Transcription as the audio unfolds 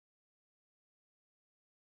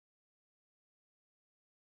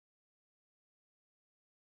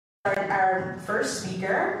Our first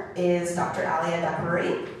speaker is Dr. Aliaa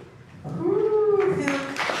Dakroury, who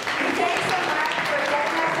thanks so much for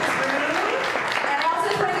getting us this room. And I also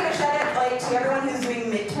just want to give a shout out to everyone who's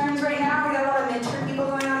doing midterms right now. We got a lot of midterm people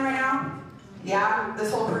going on right now. Yeah,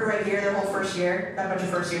 this whole crew right here, the whole first year. Got a bunch of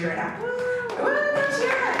first years right now. First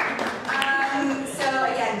year! So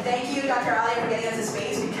again, thank you, Dr. Aliaa, for getting us a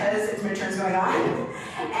space because it's midterms going on.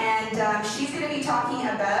 And she's going to be talking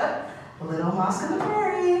about Little Mosque on the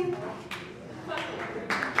Prairie.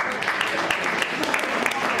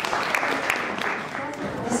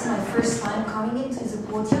 This is my first time coming into the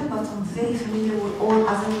podium, but I'm very familiar with all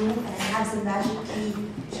other rooms, and I have the magic key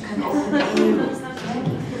which can open any room.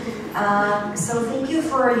 Okay? So thank you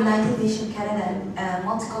for United Nations Canada and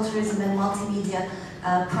Multiculturalism and Multimedia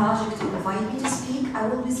project to invite me to speak. I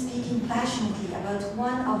will be speaking passionately about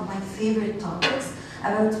one of my favorite topics,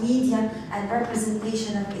 about media and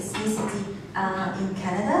representation of ethnicity in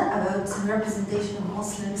Canada, about representation of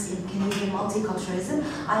Muslims in Canadian multiculturalism.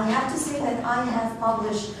 I have to say that I have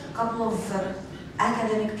published a couple of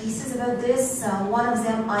academic pieces about this. One of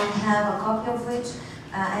them I have a copy of which,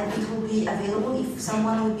 and it will be available. If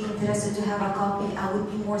someone would be interested to have a copy, I would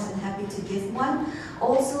be more than happy to give one.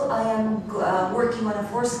 Also, I am working on a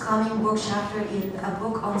forthcoming book chapter in a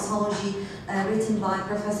book anthology written by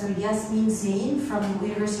Professor Yasmin Zain from the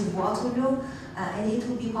University of Waterloo, and it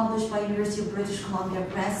will be published by University of British Columbia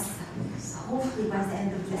Press, so hopefully by the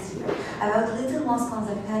end of this year, about Little Mosque on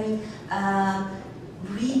the Prairie,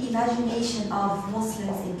 reimagination of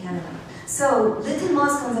Muslims in Canada. So, Little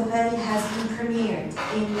Mosque on the Prairie has been premiered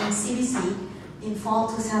in CBC in fall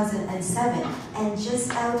 2007, and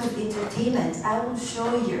just out of entertainment, I will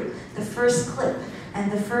show you the first clip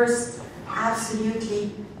and the first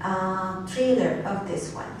absolutely trailer of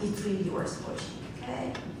this one. It's really worth watching,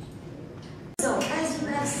 okay? So, as you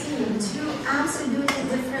have seen, two absolutely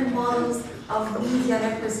different models of media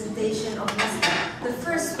representation of Muslims. The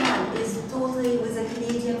first one is totally with a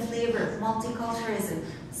Canadian flavor, multiculturalism.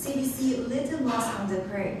 CBC Little Mosque on the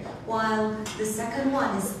Prairie, while the second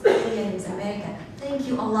one is Aliens America. Thank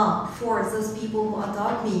you Allah for those people who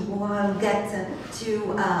adopt me, who will get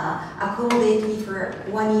to accommodate me for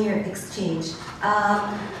 1 year exchange.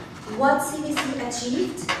 What CBC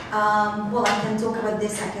achieved, well, I can talk about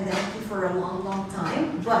this academically for a long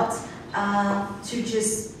time, but to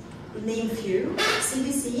just name few,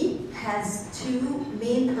 CBC has two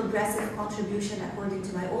main progressive contributions according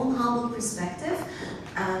to my own humble perspective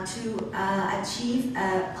to achieve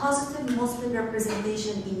a positive Muslim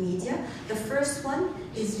representation in media. The first one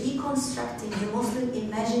is reconstructing the Muslim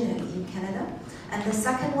imaginary in Canada, and the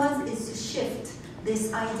second one is to shift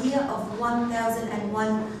this idea of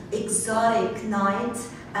 1001 exotic night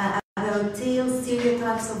about tales,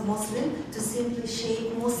 stereotypes of Muslim to simply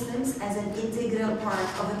shape Muslims as an integral part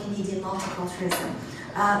of a Canadian multiculturalism.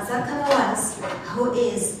 Zakanawas, who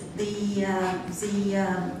is the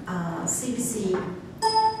CBC,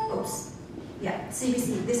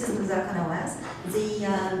 CBC, this is Zakanawas, the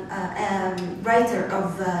writer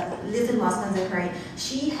of Little Mosque on the Prairie.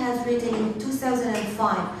 She has written in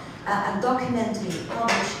 2005 a documentary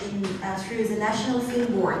published through the National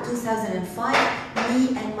Film Board 2005,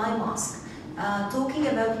 Me and My Mosque, talking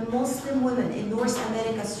about Muslim women in North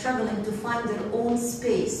America struggling to find their own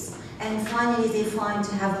space, and finally they find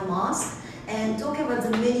to have a mosque, and talk about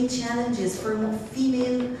the many challenges for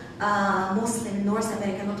female Muslim in North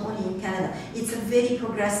America, not only in Canada. It's a very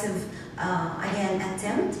progressive, again,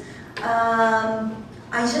 attempt.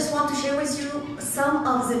 I just want to share with you some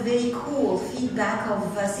of the very cool feedback of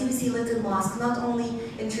CBC Little Mosque, not only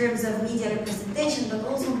in terms of media representation, but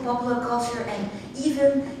also popular culture and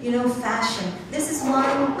even, fashion. This is one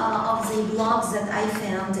of the blogs that I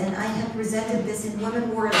found, and I have presented this in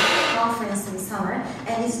Women World Conference in summer,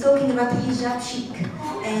 and it's talking about hijab chic.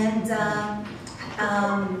 And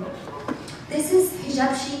this is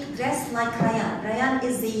hijab chic dressed like Rayan. Rayan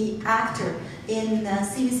is the actor in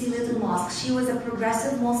CBC Little Mosque. She was a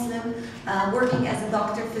progressive Muslim working as a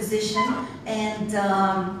doctor physician, and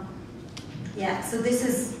so this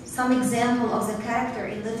is some example of the character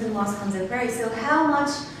in Little Mosque on the Prairie. So how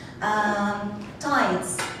much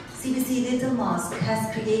ties CBC Little Mosque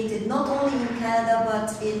has created, not only in Canada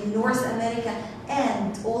but in North America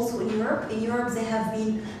and also in Europe. In Europe they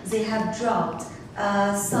have dropped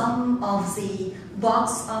some of the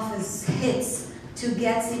box office hits to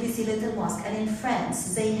get CBC Little Mosque, and in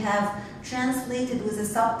France they have translated with a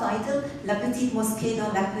subtitle La Petite Mosquée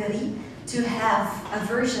dans la Prairie to have a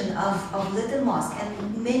version of Little Mosque,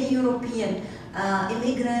 and many European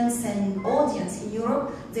immigrants and audience in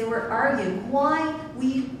Europe, they were arguing why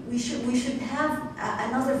we should have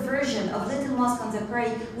another version of Little Mosque on the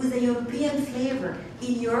Prairie with a European flavor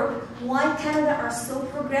in Europe. Why Canada are so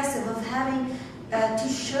progressive of having to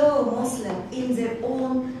show Muslim in their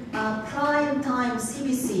own prime time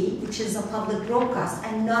CBC, which is a public broadcast,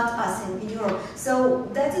 and not us in Europe. So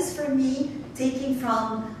that is for me taking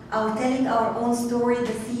from telling our own story, the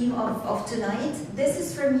theme of tonight. This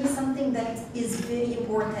is for me something that is very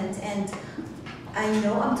important, and I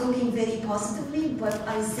know I'm talking very positively, but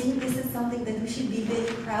I think this is something that we should be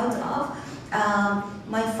very proud of.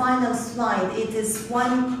 My final slide, it is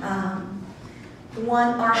one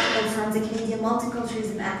article from the Canadian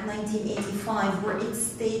Multiculturalism Act 1985, where it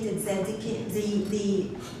stated that the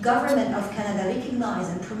government of Canada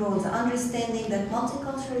recognizes and promotes the understanding that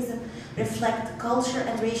multiculturalism reflects culture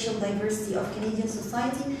and racial diversity of Canadian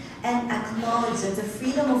society, and acknowledge that the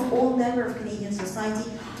freedom of all members of Canadian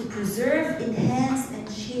society to preserve, enhance,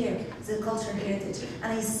 and share the cultural heritage.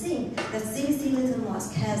 And I think that CBC Little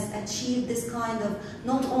Mosque has achieved this kind of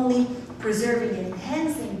not only preserving and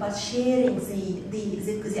enhancing, but sharing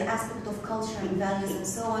the aspect of culture and values and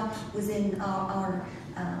so on within our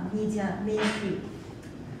media mainstream.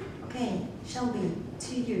 Okay, Shelby,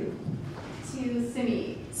 to you. To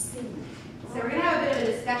Simi. So we're going to have a bit of a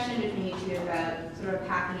discussion between you two about sort of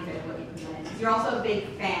packing a bit of what you presented. Because you're also a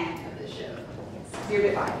big fan of this show. Yes. So you're a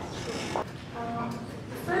bit biased.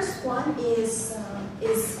 The first one is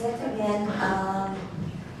yet again a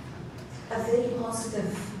very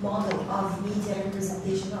positive model of media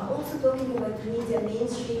representation. I'm also talking about media,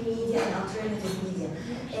 mainstream media and alternative media.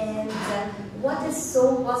 And what is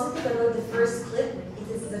so positive about the first clip, it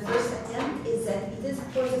is the first attempt, is that it is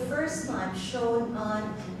for the first time shown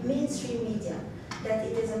on mainstream media, that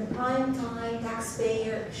it is in prime time,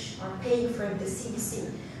 taxpayers are paying for the CBC.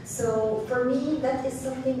 So for me, that is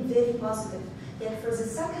something very positive. Yet for the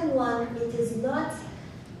second one, it is not,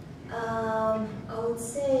 I would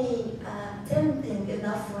say, tempting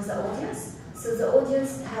enough for the audience. So the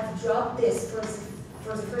audience have dropped this for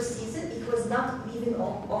the first season. It was not even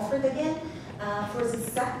offered again. For the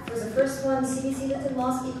first one, CBC Little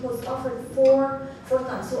Mosque, it was offered four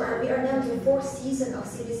times. So we are now in the fourth season of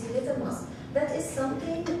CBC Little Mosque. That is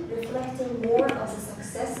something reflecting more of the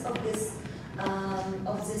success of this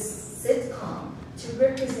sitcom to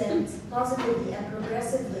represent positively and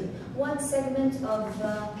progressively one segment of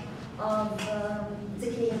the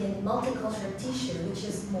Canadian multicultural tissue, which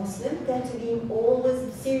is Muslim, tend to be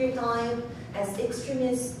always stereotyped as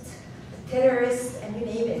extremists, terrorists, and you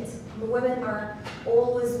name it. Women are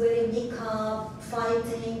always wearing niqab,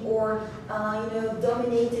 fighting, or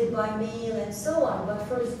dominated by male, and so on. But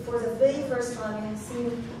for the very first time, you have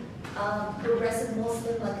seen progressive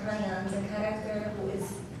Muslim like Ryan, the character who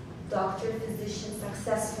is doctor, physician,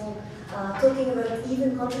 successful, talking about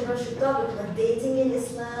even controversial topics like dating in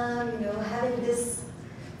Islam, having this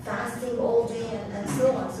fasting all day and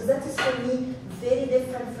so on. So that is for me very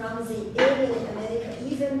different from the Alien in America,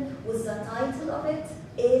 even with the title of it,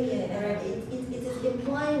 Alien in America. It is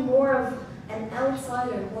implying more of an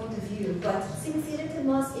outsider point of view. But CBC Little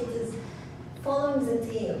Mosque, it is following the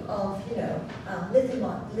tale of Little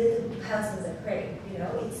House on the Prairie.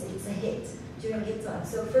 It's a hit during its time.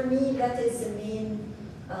 So for me, that is the main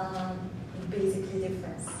basically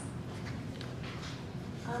difference.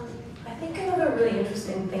 I think another really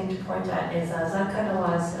interesting thing to point out is Zakana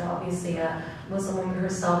was obviously a Muslim woman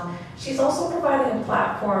herself. She's also provided a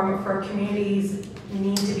platform for communities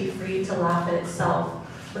need to be free to laugh at itself,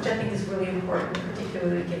 which I think is really important,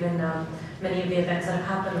 particularly given many of the events that have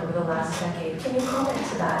happened over the last decade. Can you comment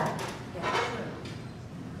to that? Yeah, sure.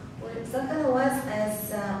 Well, Zakana was,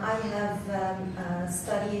 as I have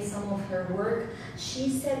studied some of her work, she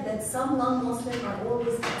said that some non-Muslims are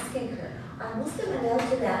always asking her, are Muslims allowed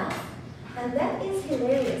to laugh? And that is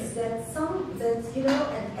hilarious, that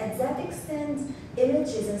at that extent,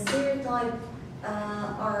 images and stereotypes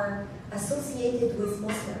are associated with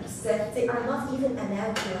Muslims, that they are not even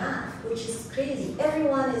allowed to laugh, which is crazy.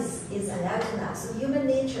 Everyone is allowed to laugh. So human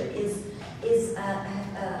nature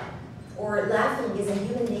or laughing is a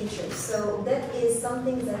human nature. So that is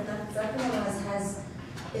something that Zakana has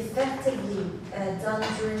effectively done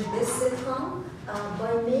during this sitcom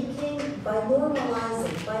by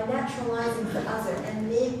normalizing, by naturalizing the other, and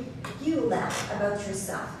make you laugh about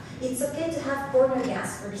yourself. It's okay to have corner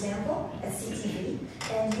gas, for example, at CTV,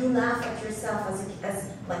 and you laugh at yourself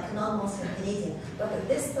as like a non-Muslim Canadian. But at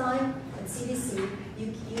this time, at CBC,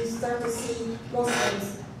 you start to see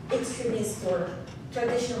Muslims extremist or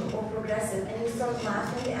traditional or progressive, and you start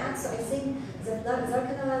laughing at. So I think that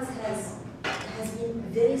Zakana has has been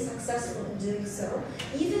very successful in doing so,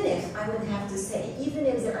 even if, I would have to say, even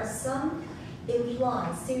if there are some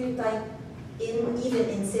implied stereotype even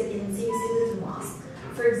in CBC Little Mosque.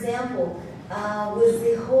 For example, with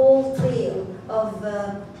the whole trail of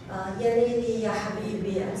Ya Layli Ya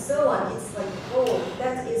Habibi and so on, it's like, oh,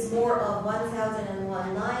 that is more of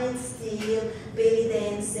 1001 Nights, still belly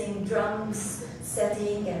dancing, drums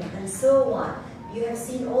setting, and so on. You have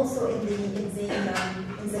seen also in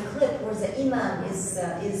the clip where the imam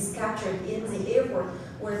is captured in the airport,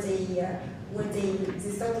 where they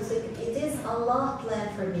start to say, it is Allah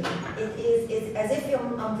plan for me. It's as if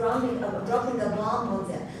I'm dropping a bomb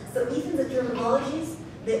on them. So even the terminologies,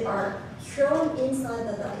 they are shown inside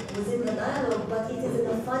within the dialogue, but it is in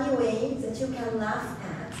a funny way that you can laugh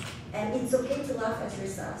at, and it's okay to laugh at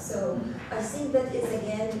yourself. So I think that is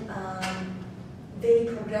again very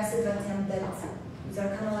progressive attempt that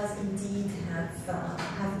Zarqanawas indeed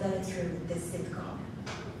have done it through this sitcom.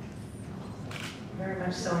 Very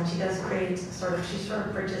much so, and she does create she sort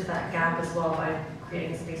of bridges that gap as well by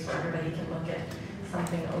creating a space where everybody can look at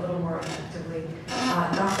something a little more objectively.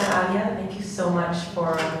 Dr. Aliaa, thank you so much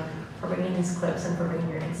for bringing these clips and for bringing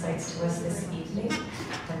your insights to us this evening.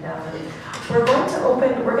 And we're going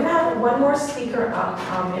to have one more speaker up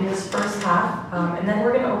in this first half, and then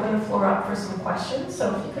we're going to open the floor up for some questions.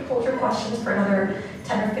 So if you could hold your questions for another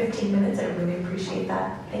 10 or 15 minutes, I'd really appreciate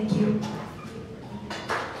that. Thank you.